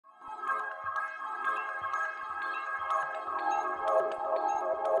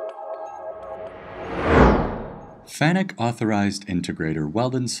FANUC Authorized Integrator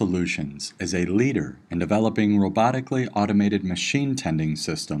Weldon Solutions is a leader in developing robotically automated machine tending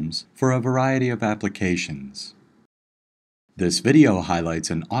systems for a variety of applications. This video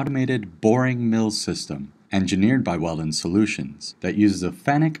highlights an automated boring mill system engineered by Weldon Solutions that uses a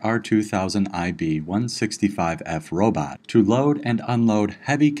FANUC R-2000iB 165F robot to load and unload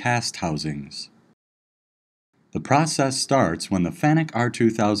heavy cast housings. The process starts when the FANUC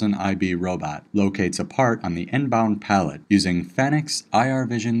R-2000iB robot locates a part on the inbound pallet using FANUC's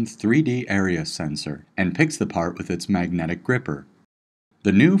iRVision 3D area sensor and picks the part with its magnetic gripper.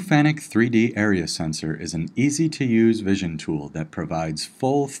 The new FANUC 3D area sensor is an easy-to-use vision tool that provides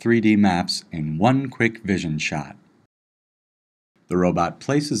full 3D maps in one quick vision shot. The robot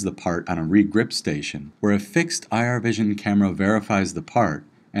places the part on a regrip station where a fixed iRVision camera verifies the part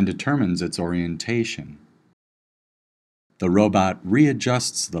and determines its orientation. The robot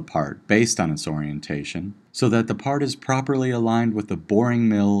readjusts the part based on its orientation so that the part is properly aligned with the boring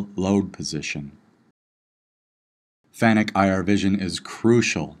mill load position. FANUC iRVision is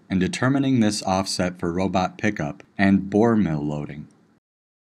crucial in determining this offset for robot pickup and bore mill loading.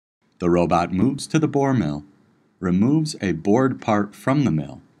 The robot moves to the bore mill, removes a bored part from the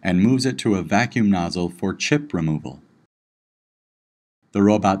mill, and moves it to a vacuum nozzle for chip removal. The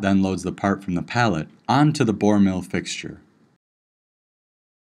robot then loads the part from the pallet onto the bore mill fixture.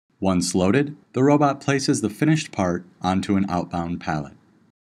 Once loaded, the robot places the finished part onto an outbound pallet.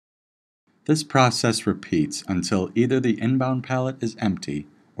 This process repeats until either the inbound pallet is empty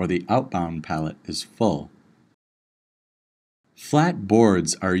or the outbound pallet is full. Flat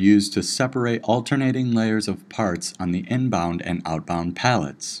boards are used to separate alternating layers of parts on the inbound and outbound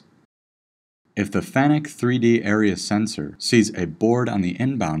pallets. If the FANUC 3D area sensor sees a board on the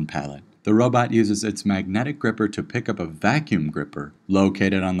inbound pallet, the robot uses its magnetic gripper to pick up a vacuum gripper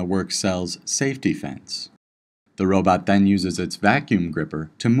located on the work cell's safety fence. The robot then uses its vacuum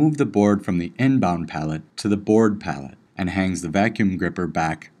gripper to move the board from the inbound pallet to the board pallet and hangs the vacuum gripper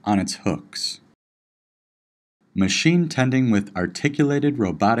back on its hooks. Machine tending with articulated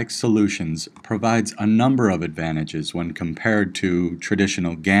robotic solutions provides a number of advantages when compared to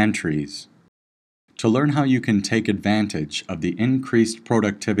traditional gantries. To learn how you can take advantage of the increased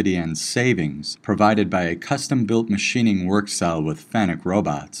productivity and savings provided by a custom-built machining work cell with FANUC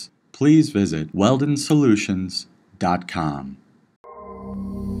robots, please visit weldonsolutions.com.